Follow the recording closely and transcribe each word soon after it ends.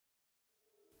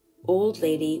Old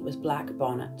Lady with Black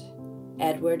Bonnet,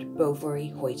 Edward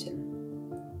Bouverie Hoyton.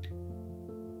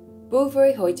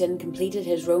 Bouverie Hoyton completed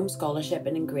his Rome Scholarship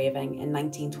in engraving in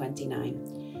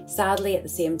 1929, sadly at the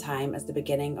same time as the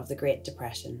beginning of the Great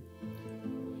Depression.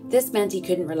 This meant he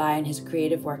couldn't rely on his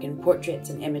creative work in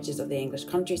portraits and images of the English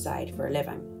countryside for a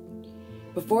living.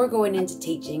 Before going into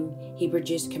teaching, he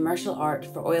produced commercial art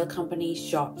for oil companies,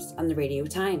 shops, and the Radio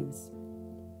Times.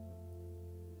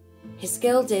 His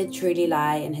skill did truly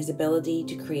lie in his ability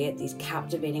to create these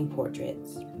captivating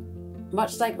portraits.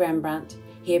 Much like Rembrandt,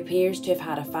 he appears to have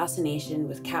had a fascination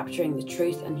with capturing the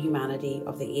truth and humanity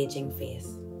of the aging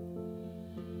face.